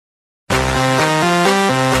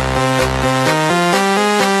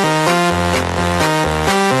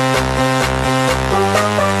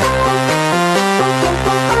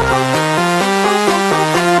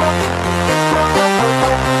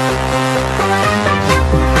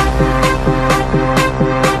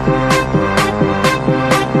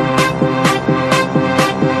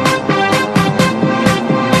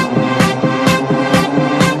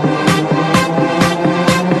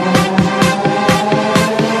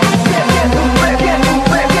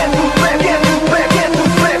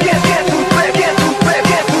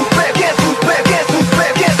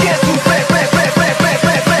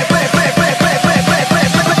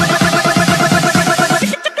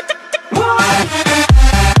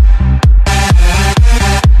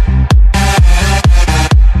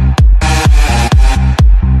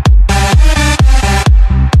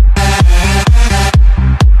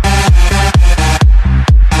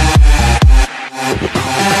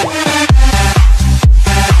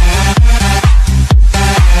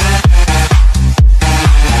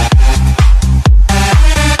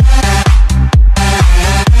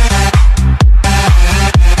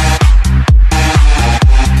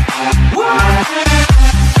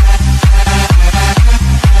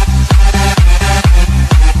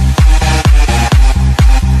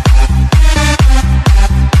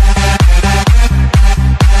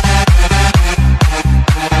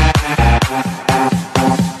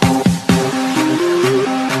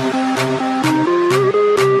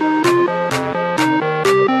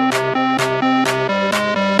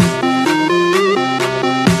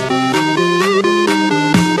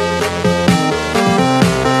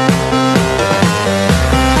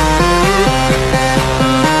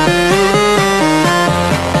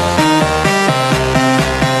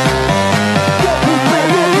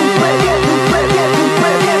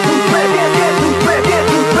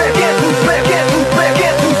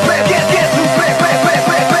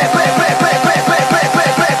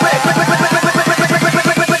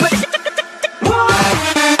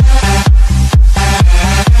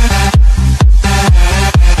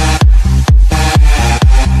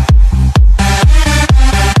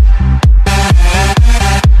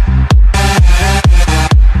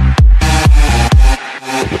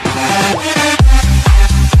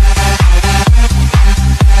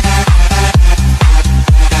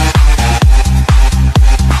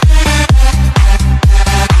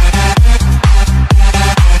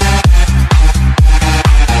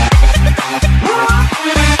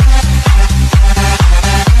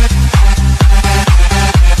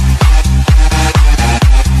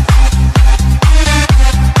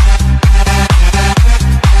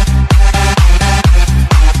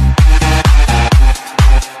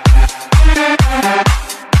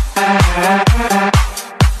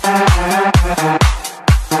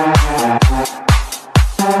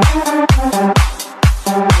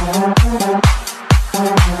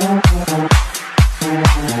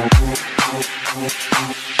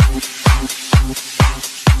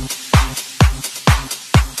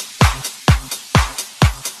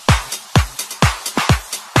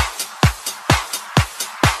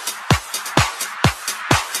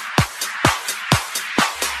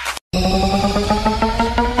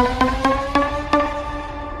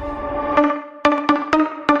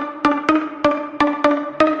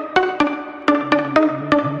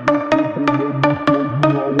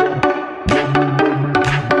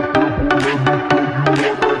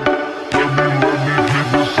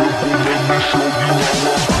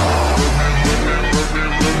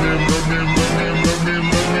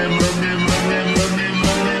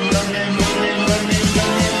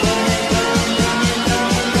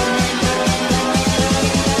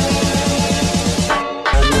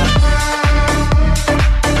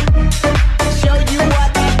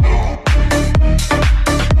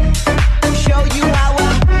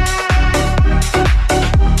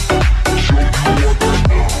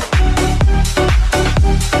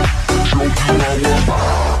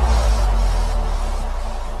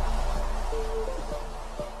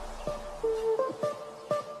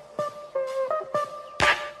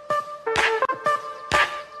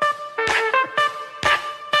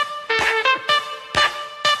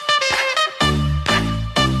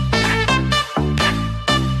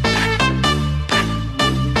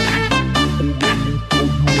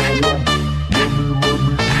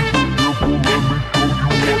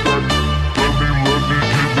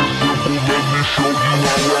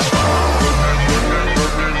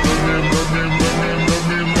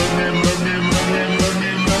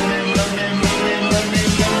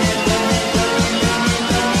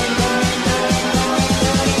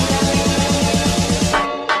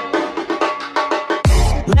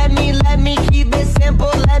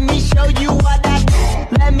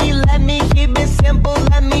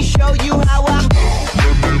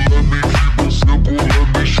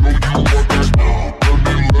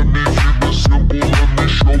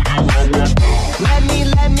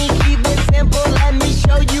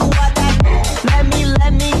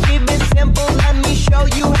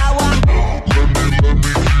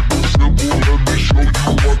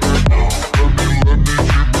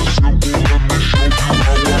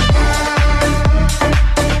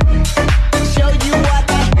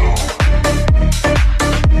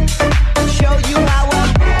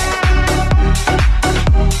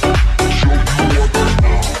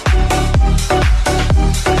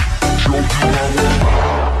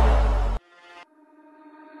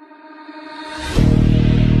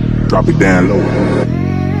Drop it down low.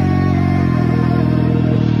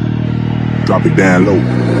 Drop it down low.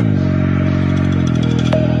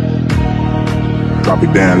 Drop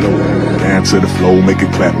it down low. Dance to the flow, make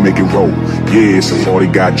it clap, make it roll. Yeah, it's a party,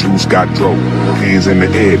 got juice, got dro. Hands in the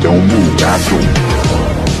air, don't move, got go.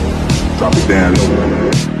 Drop it down low.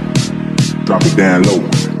 Drop it down low.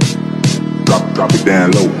 Drop it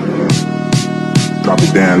down low. Drop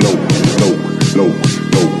it down low, low, low,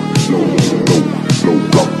 low, low, low, low,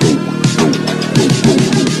 drop low, low, low, low,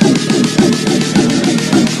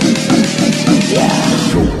 low,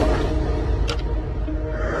 low.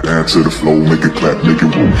 Dance to the flow, make it clap, make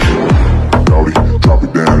it roll. Rowdy, drop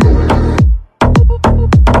it down low.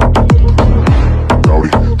 Rowdy,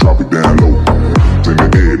 drop it down low. In the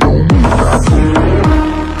air, don't move, not go.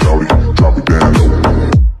 Rowdy, drop it down low.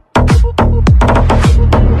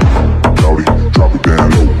 Rowdy, drop it down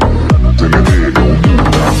low. In the air, don't move,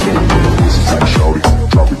 not go. Listen to me, shawty,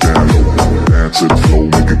 drop it down low. Dance to the flow,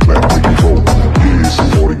 make it clap, make it roll. Yeah, it's a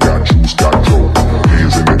party, got juice, got dro.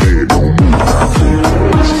 Hands in the air, don't move, not go.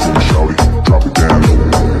 Listen to me, shawty, drop it down low.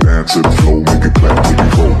 Dance to the flow, make it clap, make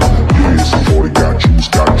it roll. Yeah, it's a party, got juice,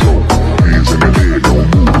 got dro. Hands in the air, don't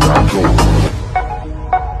move, not go.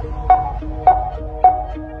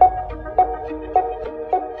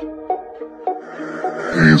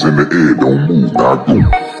 Hands in the air, don't move, not go.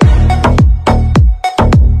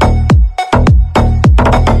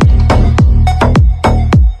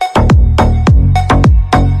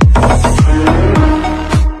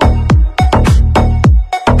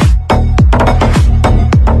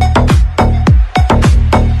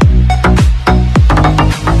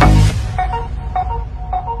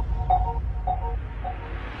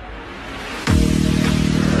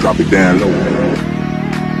 Drop it down low.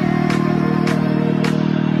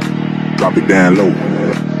 Drop it down low.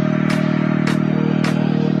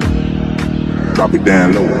 Drop it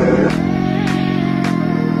down low.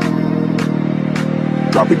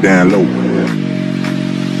 Drop it down low.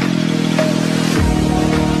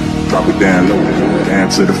 Drop it down low.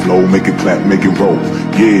 Dance to the flow, make it clap, make it roll.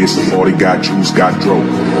 Yeah, it's a party, got juice, got dro.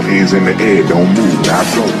 Hands in the air, don't move, not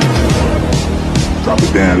go. Drop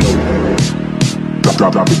it down low.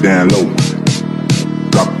 Drop it down low.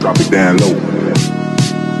 Drop it down low.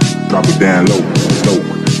 Drop it down low, low,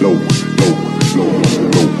 low, low, low,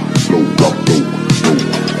 low, low, drop low, low,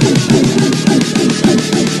 low, low, low,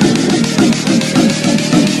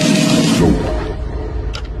 low, low.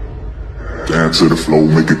 Dance to the flow,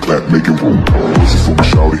 make it clap, make it roll. Listen for me,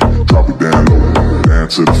 shawty, drop it down low.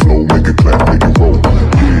 Dance to the flow, make it clap, make it roll.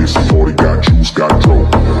 Yeah, it's a party, got juice, got dro.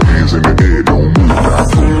 Hands in the air, don't move, not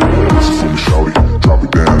go. Listen for me, shawty, drop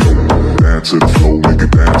it down low. Dance to the flow, make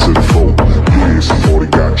it dance to the flow. Yeah, it's a party,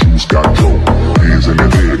 got juice, got dro. Hands in the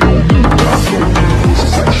air, don't move, not go. Listen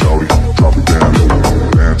for me, shawty, drop it down low.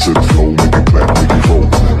 Dance to the flow, make it clap, make it roll.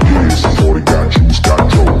 Yeah, it's a party, got juice, got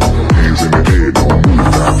dro. Hands in the air, don't move,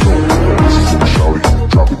 not go. Listen for me, shawty,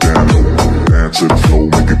 drop it down low. Dance to the flow,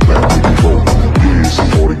 make it clap, make it roll. Yeah, it's a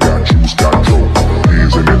party, got juice, got dro.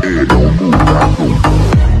 Hands in the air, don't move, not go.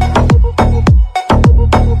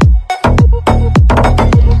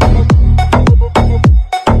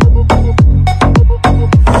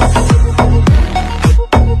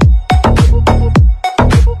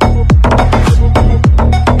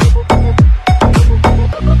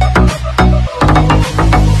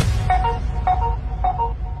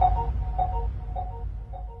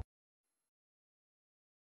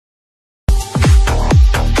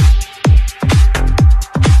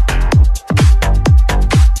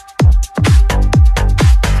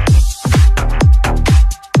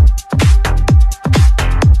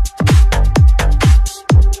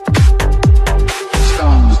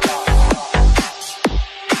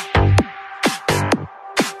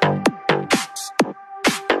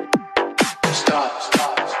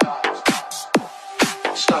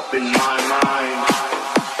 Stop in my mind.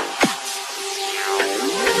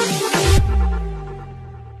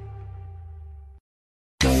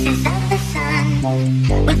 Kisses of the sun,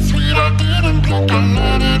 what's sweet I didn't blink, I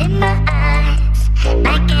let it in my eyes.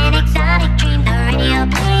 Like an exotic dream, the radio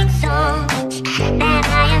playing songs that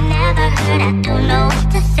I have never heard, I don't know what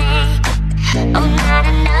to say. Oh, not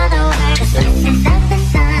another word, just kisses of the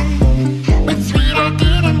sun. What's sweet I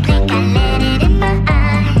didn't blink, I let it in my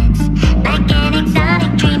eyes. Like an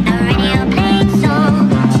exotic dream, the radio playing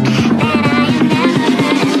songs that I have never heard,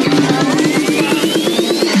 I don't know what to say.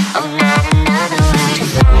 Oh, not another word,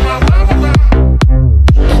 just la la la la la.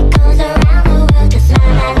 It goes around the world, just la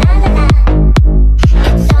la la la la.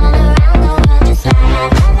 It's all around the world, just la la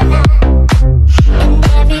la la la. And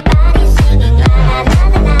everybody's singing la la la la.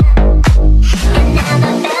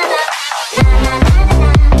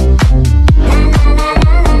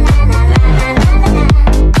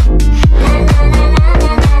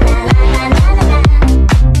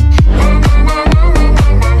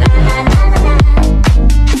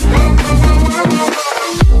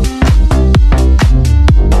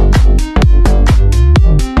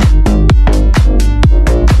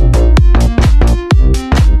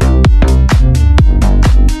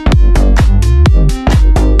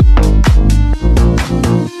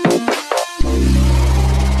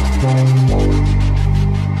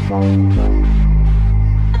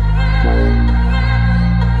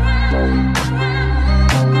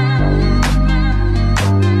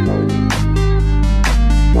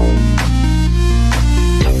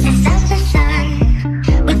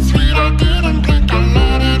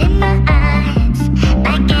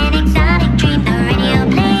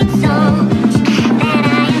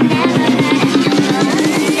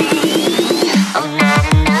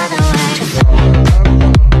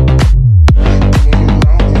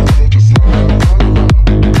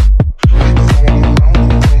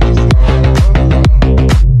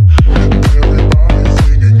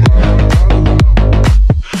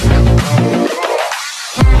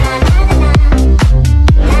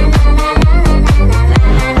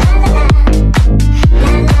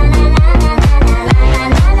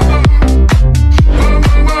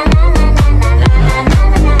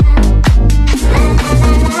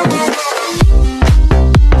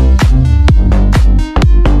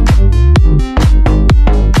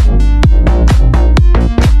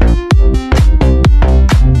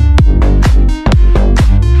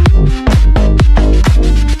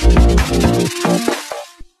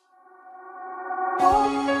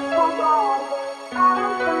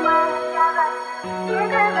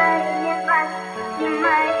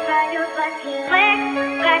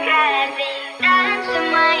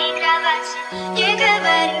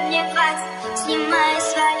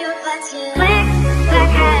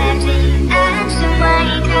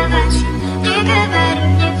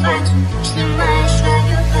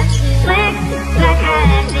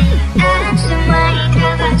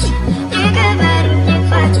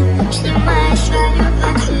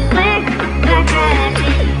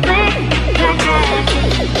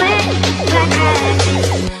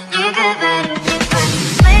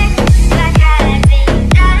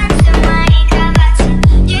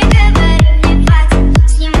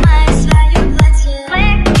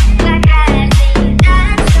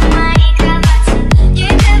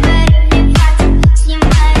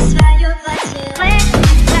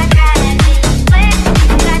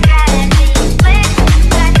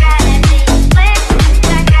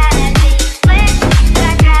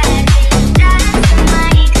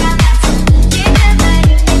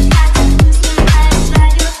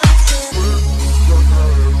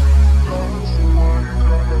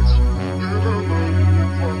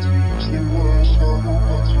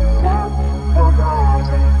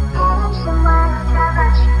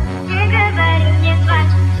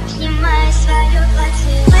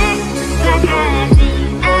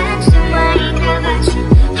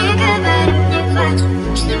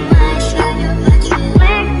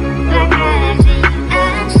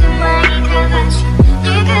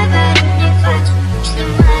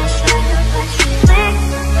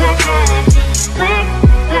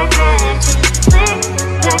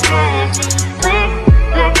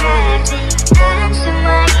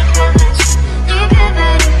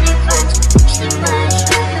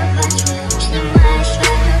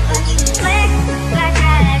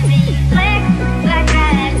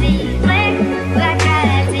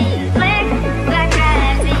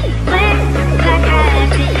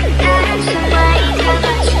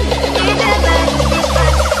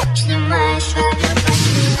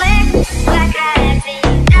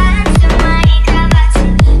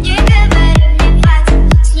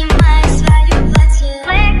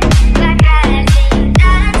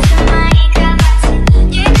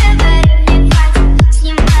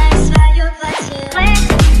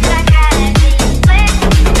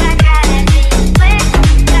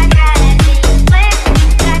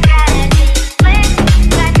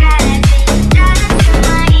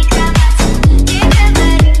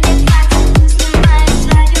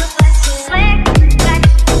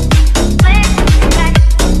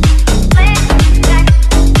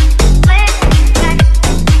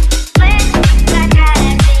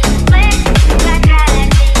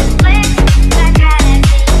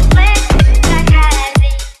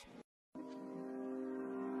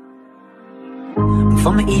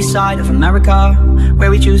 From the east side of America, where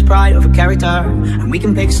we choose pride over character, and we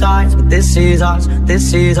can pick sides, but this is us,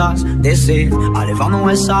 this is us, this is. I live on the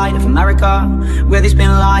west side of America, where they spin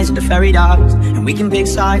lies into fairy dust, and we can pick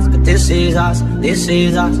sides, but this is us, this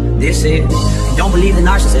is us, this is. Don't believe the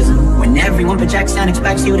narcissism, when everyone projects and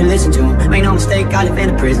expects you to listen to them. Make no mistake, I live in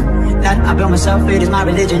a prison that I built myself, it is my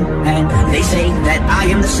religion. And they say that I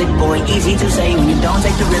am the sick boy, easy to say when you don't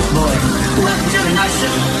take the risk, boy. Welcome to the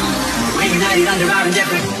narcissism, we're united under our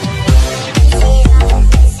indifference.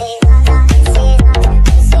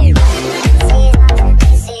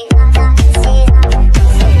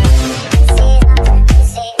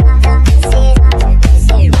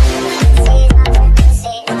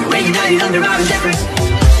 We're united under our indifference.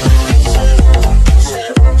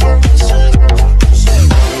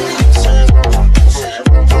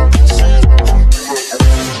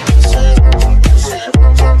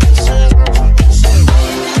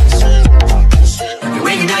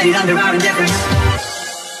 Under our indifference.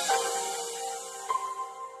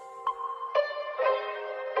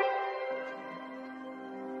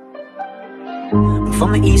 I'm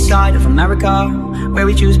from the east side of America, where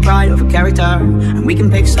we choose pride over character, and we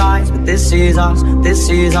can pick sides, but this is us, this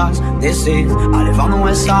is us, this is. I live on the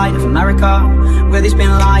west side of America, where they spin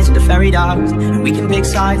lies into fairy dust, and we can pick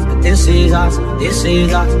sides, but this is us, this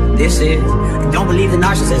is us, this is. And don't believe the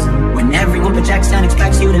narcissism, when everyone projects and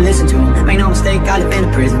expects you to listen to them. Make no mistake, I live in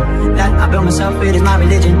a prison that I built myself, it is my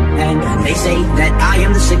religion. And they say that I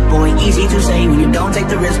am the sick boy, easy to say when you don't take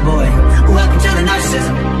the risk, boy. Welcome to the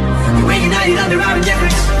narcissism, we're united under our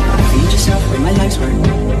indifference. Feed yourself with my life's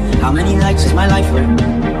worth. How many likes is my life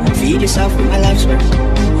worth? Feed yourself with my life's worth.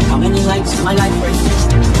 How many likes is my life worth?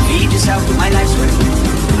 Feed yourself with my life's worth.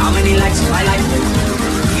 How many likes is my life worth?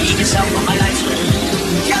 Feed yourself with my life's worth.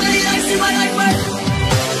 How many likes is my life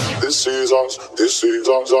worth? This is us, this is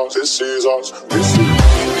us, this is us, this is.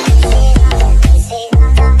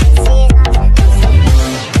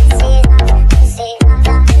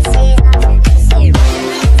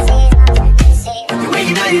 We're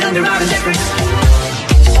united under our indifference.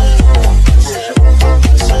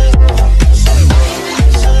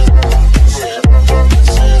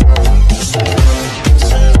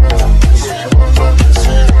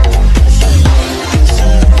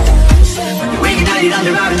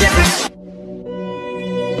 difference.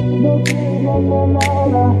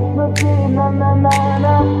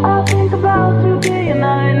 I think about you day and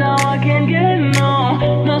night. Now I can't get no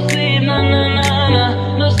sleep, no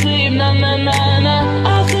sleep,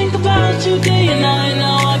 I think about you day and night.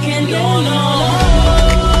 Now I can't get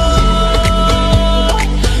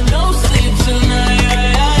no sleep tonight.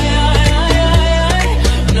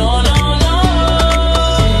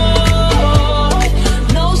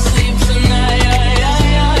 No sleep tonight.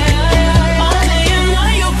 All day and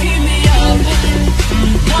night you keep me up,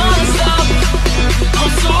 non-stop. I'm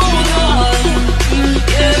so done.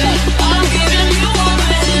 Yeah, I'm giving you all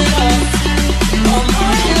my love. All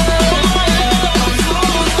my love. I'm so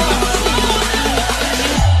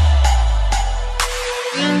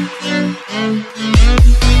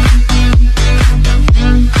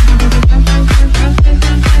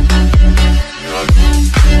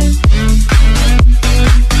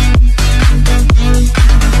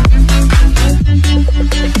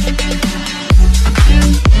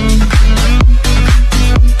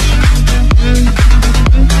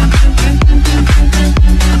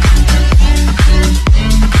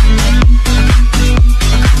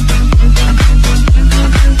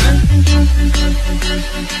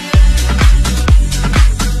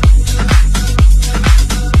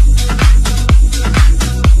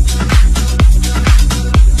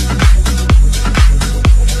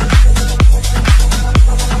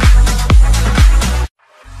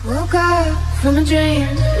Woke up from a dream,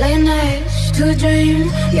 laying next to a dream.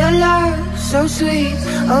 Your love, so sweet,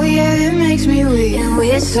 oh yeah, it makes me weak. And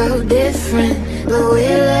we're so different, but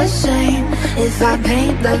we're the same. If I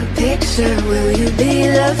paint the picture, will you be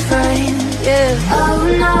the frame? Yeah. Oh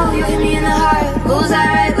no, you hit me in the heart, bullseye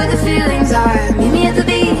right where the feelings are. Meet me at the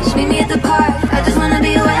beach, meet me at the park, I just wanna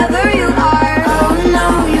be wherever you are. Oh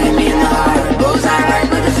no, you hit me in the heart, bullseye right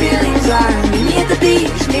where the feelings are. Meet me at the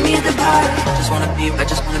beach, meet me at the park. I just wanna be, I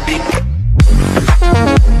just wanna be.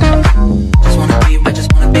 Just wanna be, I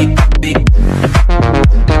just wanna be. I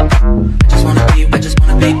just wanna be, I just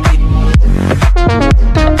wanna be. I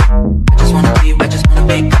just wanna be, I just wanna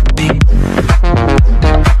be.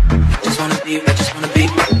 Just wanna be, I just wanna be.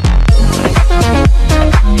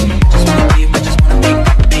 Just wanna be, I just wanna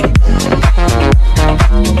be.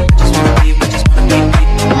 Just wanna be, I just wanna be.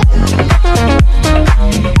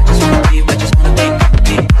 Just wanna be, I just wanna be.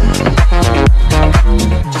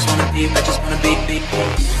 Just wanna be, I just wanna be.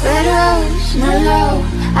 Red rose, my love,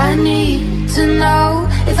 I need to know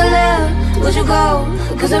if I left, would you go?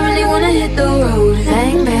 Cause I really wanna hit the road.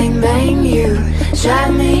 Bang, bang, bang, you shut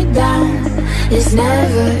me down. It's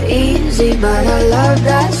never easy, but I love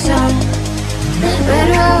that sound. Red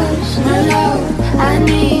rose, my love, I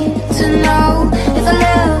need to know if I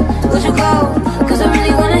left, would you go? Cause I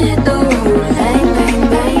really wanna hit the road. Bang, bang,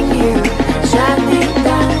 bang, you shut me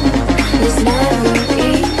down. It's never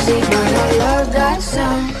easy, but I love that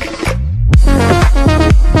sound.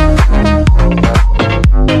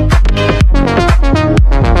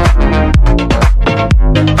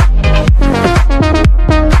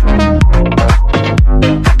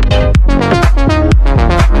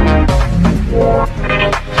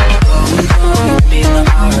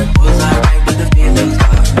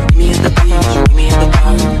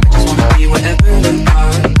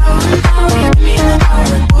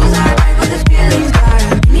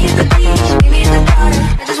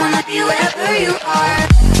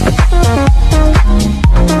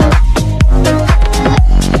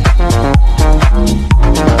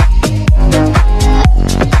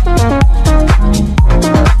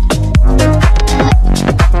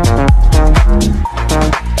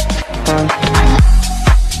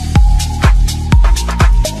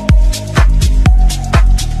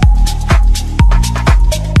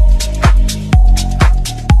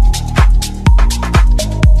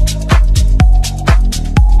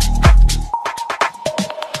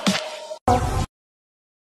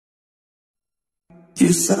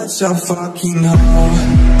 You're such a fucking hoe,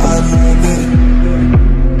 I love it.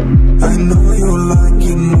 I know you like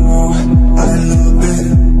it more, I love it.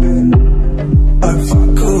 I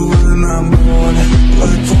fuck her when I'm bored,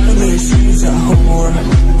 like Friday she's a whore.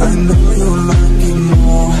 I know you like it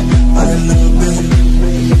more, I love it.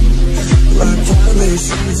 Like Friday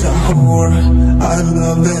she's a whore, I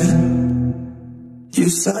love it. You're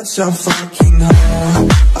such a fucking hoe,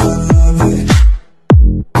 I love it.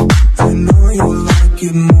 I know you like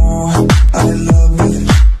it more, I love it.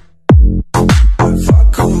 I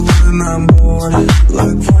fuck her when I'm bored,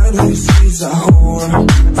 like Friday she's a whore.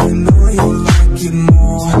 I know you like it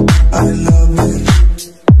more, I love it.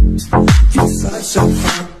 You're such a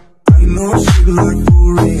fuck, I know she like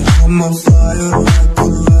booty. I'm a flyer like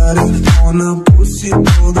Aladdin, on a pussy,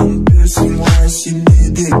 all the I'm guessing why she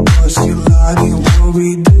did it, cause she lied. What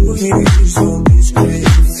we do here is so discreet.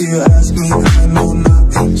 If you ask me, I know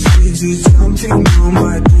nothing. She just jumping on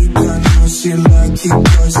my dick. I know she like it,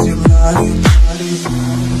 cause she lied.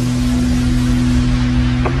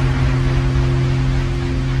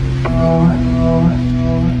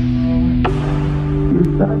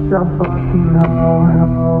 You're such a fucking hoe.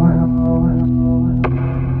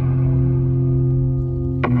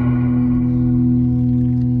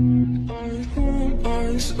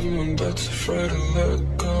 Someone that's afraid to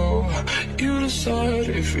let go. You decide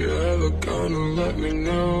if you're ever gonna let me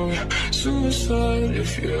know. Suicide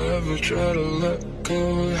if you ever try to let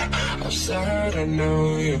go. I'm sad, I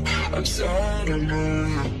know you. I'm sad, I know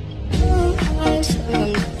you.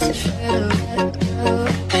 Someone that's afraid to let go.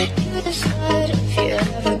 You decide if you're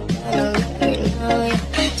ever gonna let me know.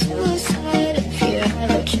 Suicide if you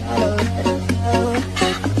ever try to let go.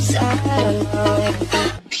 I'm sad, I know you.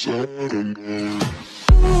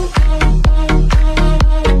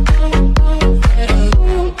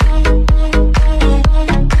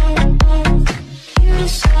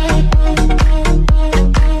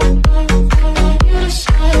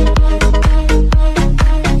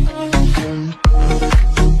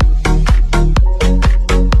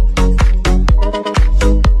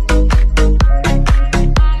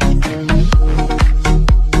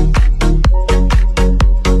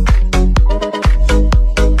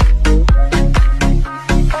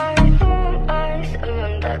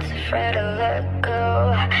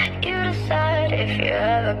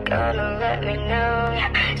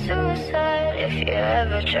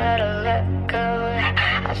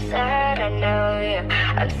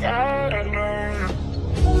 I'm sad, I know you.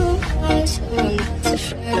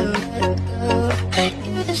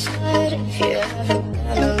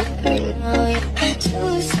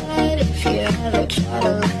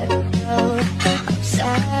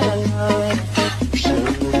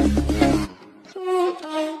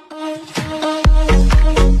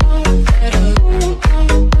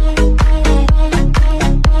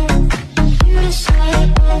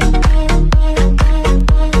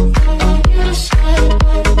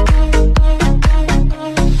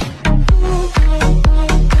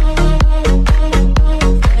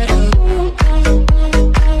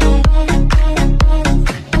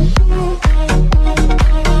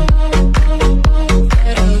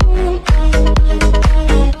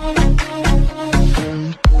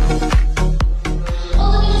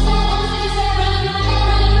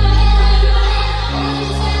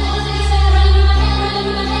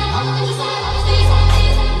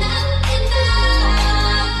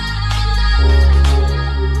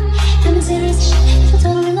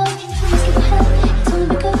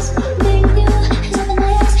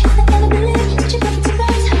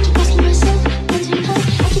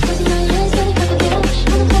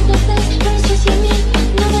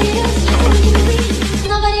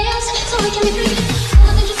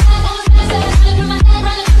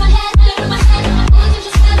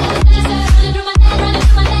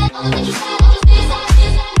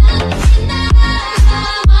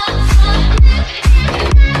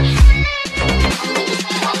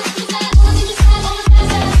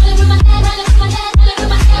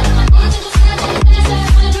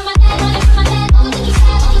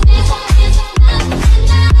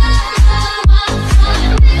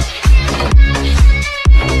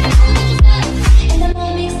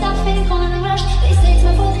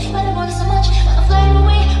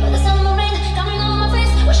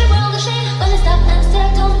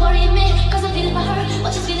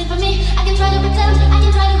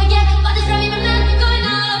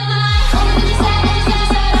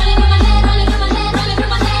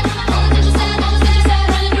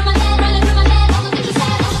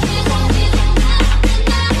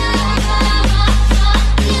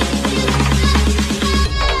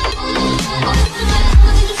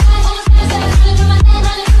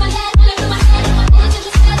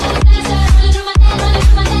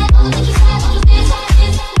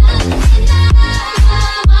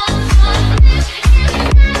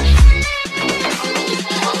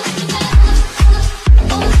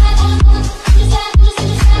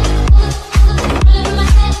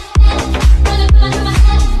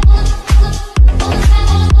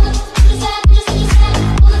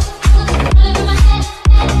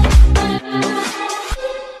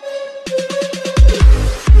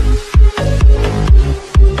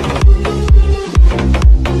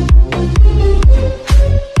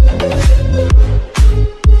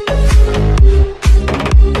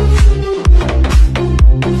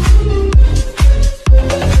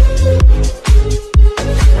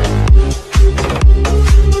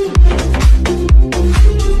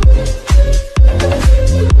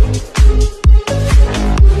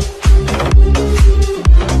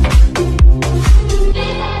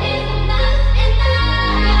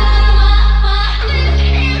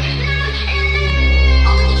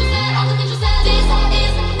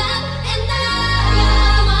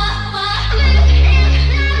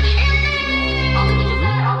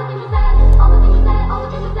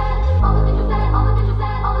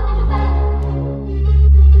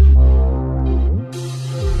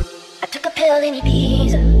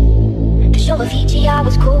 show of Fiji, I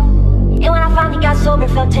was cool. And when I finally got sober,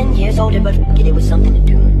 felt 10 years older. But f it, it was something to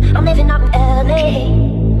do. I'm living up in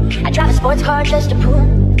LA. I drive a sports car just to prove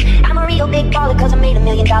I'm a real big baller, cause I made $1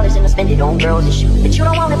 million and I spend it on girls and shoes. But you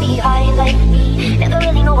don't wanna be high like me, never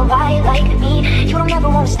really know why like me. You don't ever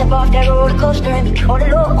wanna step off that roller coaster and be all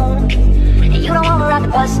alone. And you don't wanna ride the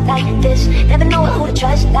bus like this, never know who to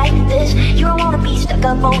trust like this. You don't wanna be stuck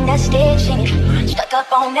up on that stage singing, stuck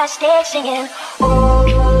up on that stage singing.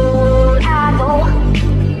 Oh, I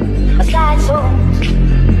know, sad songs,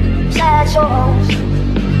 sad songs,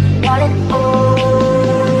 darling.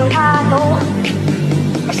 Oh, I know,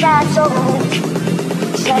 sad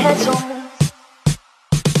songs, sad songs.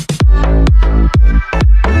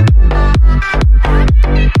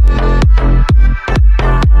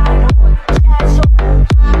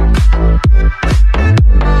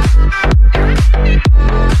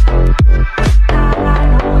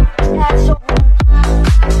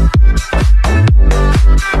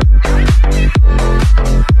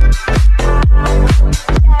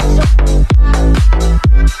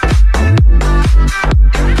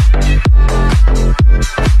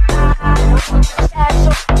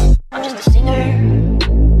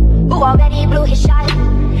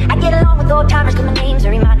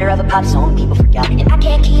 Pop song people forgot, and I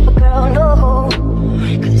can't keep a girl, no.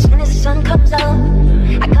 Cause as soon as the sun comes up,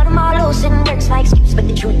 I cut them all loose and works my excuse. But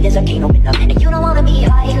the truth is I can't open up. And you don't wanna be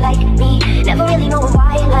high like me, never really know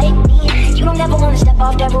why like me. You don't ever wanna step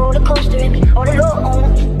off that roller coaster and be all alone.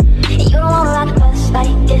 And you don't wanna ride the bus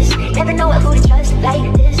like this, never know who to trust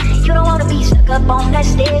like this. You don't wanna be stuck up on that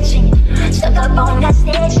stage singing, stuck up on that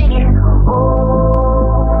stage singing.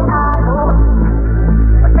 Oh, I know,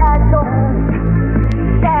 but that's so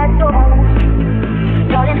sad songs,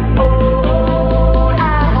 darling. Oh, I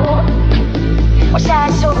know,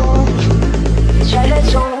 sad songs, sad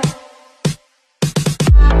songs.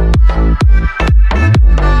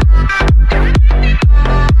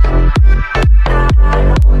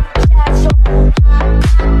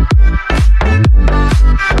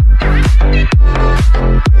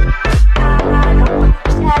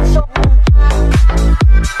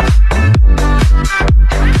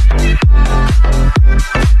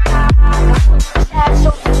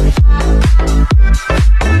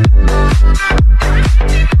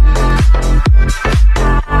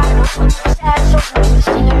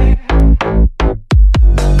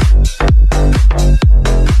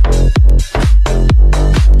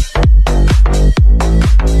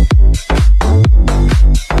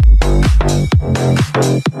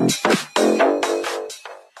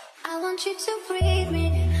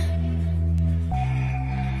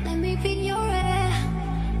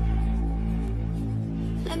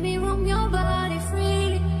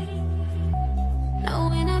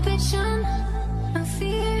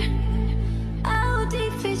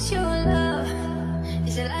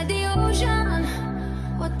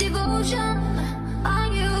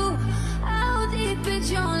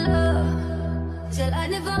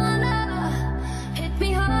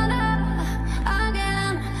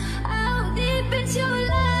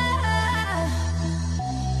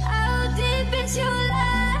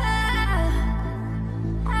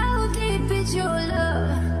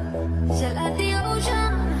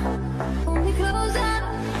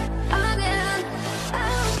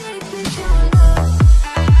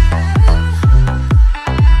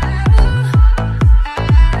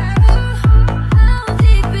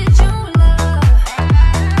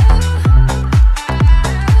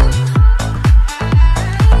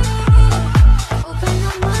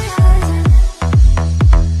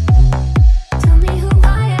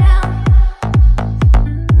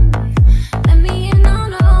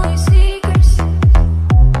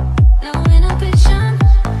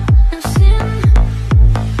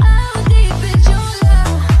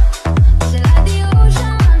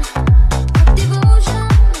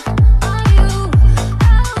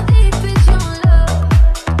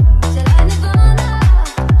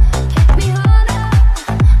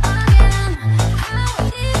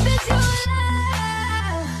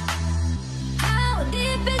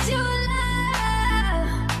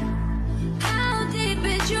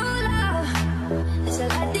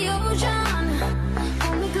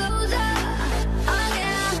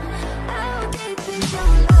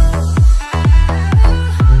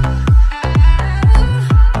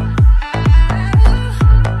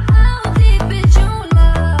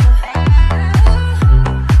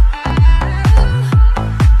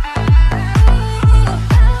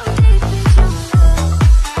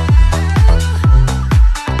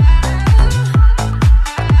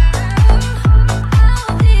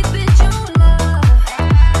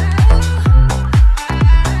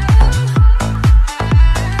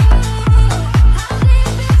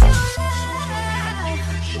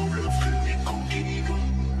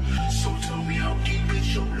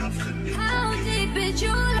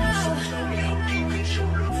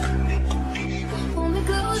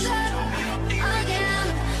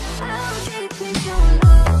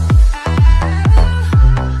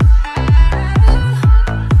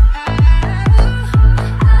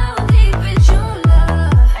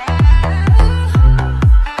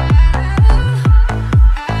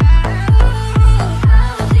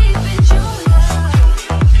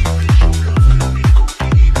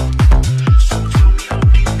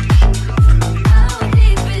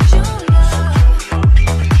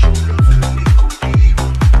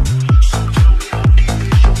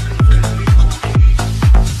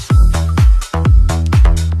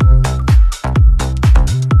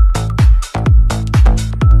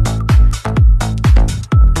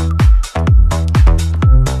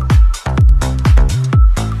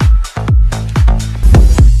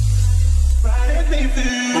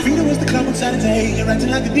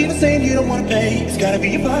 diva saying you don't wanna pay. It's gotta be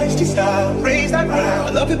your feisty style, raise that brow. I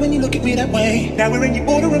love it when you look at me that way. Now we're in your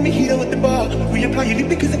order and mojito at the bar. Reapply your lip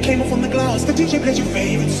because it came off on the glass. The DJ plays your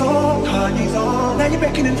favorite song, Kanye's on. Now you're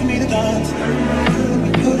beckoning for me to dance.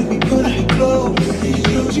 Put me close.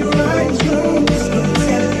 Close your eyes, close.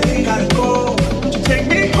 You gotta go. Won't you take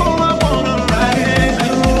me home? I wanna ride it. I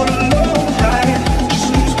don't wanna love, ride it. Just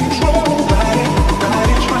lose control, ride it. Ride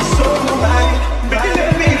it, try so, ride it. Baby,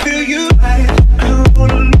 let me feel you, ride it. I don't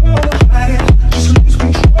wanna love, ride it. Just lose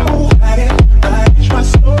control, ride it. Ride it, try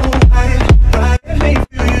so, ride it. Ride it, let me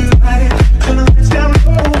feel you, ride it. Turn the lights down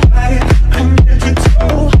low, ride it. I'm head to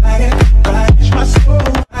toe, ride it. Ride it, try so,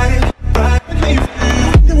 ride it. Ride it, let me feel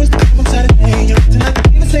you. There was the club on Saturday. You're acting like the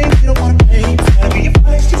diva saying you don't wanna pay. It's gotta be your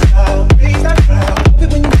feisty style, raise that crowd. Love it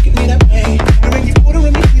when you look at me that way. We're in your order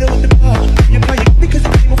and mojito at the bar. You apply your because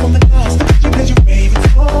it came off on the glass. The DJ plays your favorite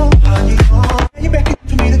song, Kanye's on. Now you're back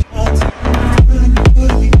for me to dance.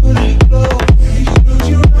 Put me close. Close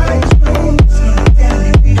your eyes, close.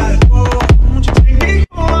 You gotta go. Won't you take me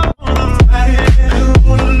home? I wanna ride it. I don't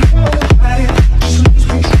wanna love, ride it. Just lose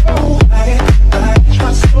control, ride it. Ride it,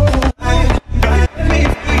 try slow, ride it. Ride it, let me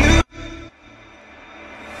feel you.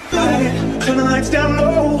 Ride it, turn the lights down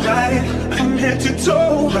low, ride it. From head to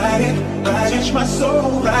toe, ride it. Ride it, my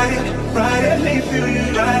soul, ride it. Ride it, let me feel you,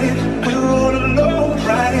 ride it. We're all alone,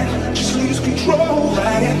 ride it. Just lose control,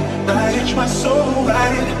 ride it. Ride it, my soul,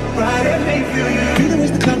 ride it. Ride it, let me feel you. You know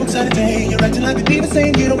it's the club on Saturday. You're acting like the diva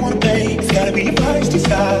saying you don't wanna pay. It's gotta be your feisty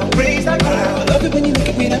style, raise that crowd. I love it when you look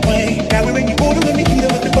at me that way. Now we're in your order and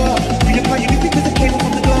mojito at the bar. Reapply your lip because it came off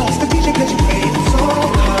on the glass. The DJ plays your favorite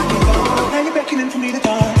song, Kanye's on. Now you're beckoning for me to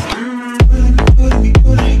dance. Put me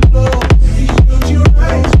close. Close your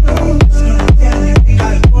eyes, close. You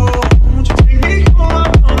gotta go. Won't you take me home?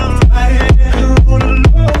 I wanna ride it. I don't wanna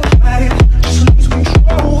love, ride it. Just lose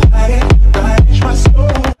control, ride it. Ride it, try slow,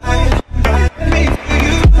 ride it. Ride it, let me feel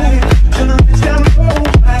you, ride it. Turn the lights down low,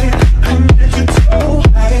 ride it. I'm head to toe,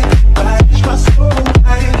 ride it. Ride it, try slow,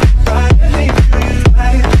 ride it. Ride it, let me feel you.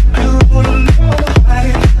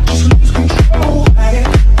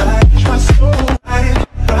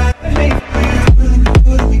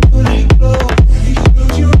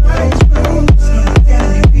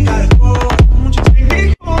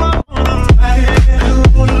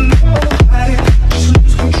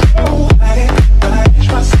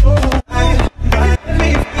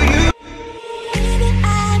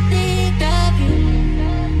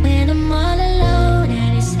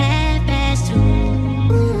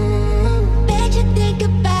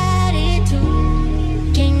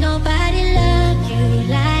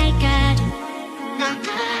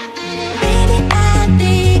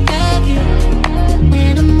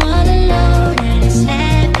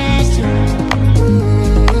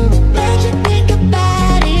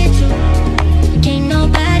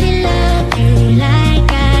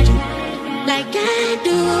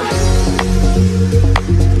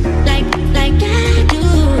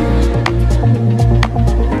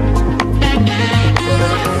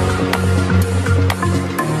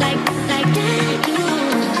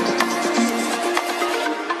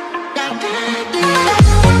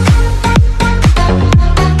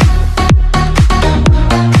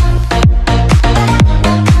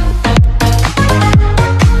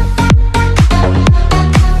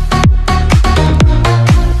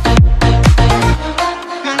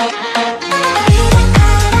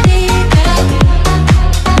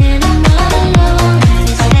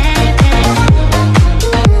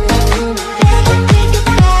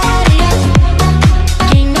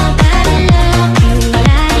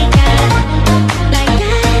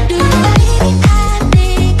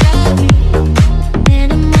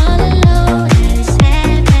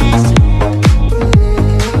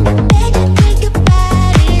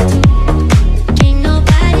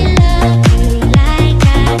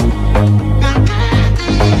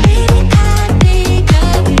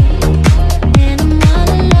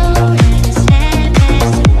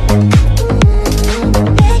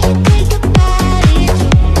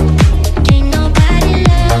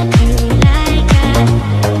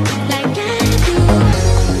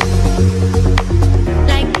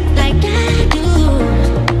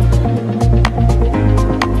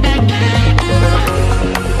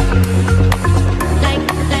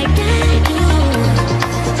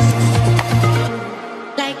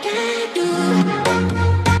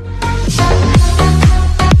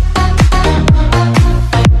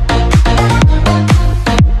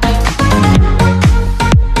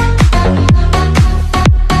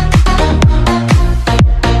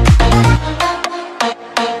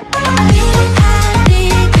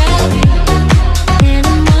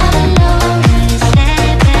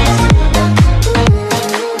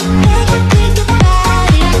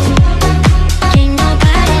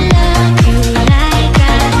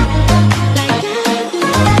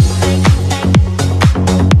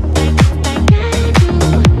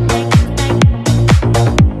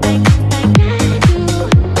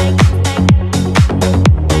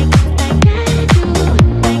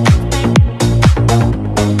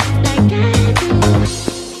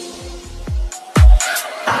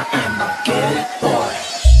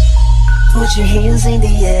 put your hands in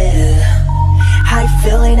the air. How you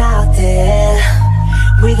feeling out there?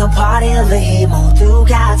 We gon' party over here, 모두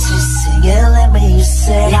같이 sing it, let me hear you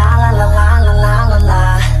say la la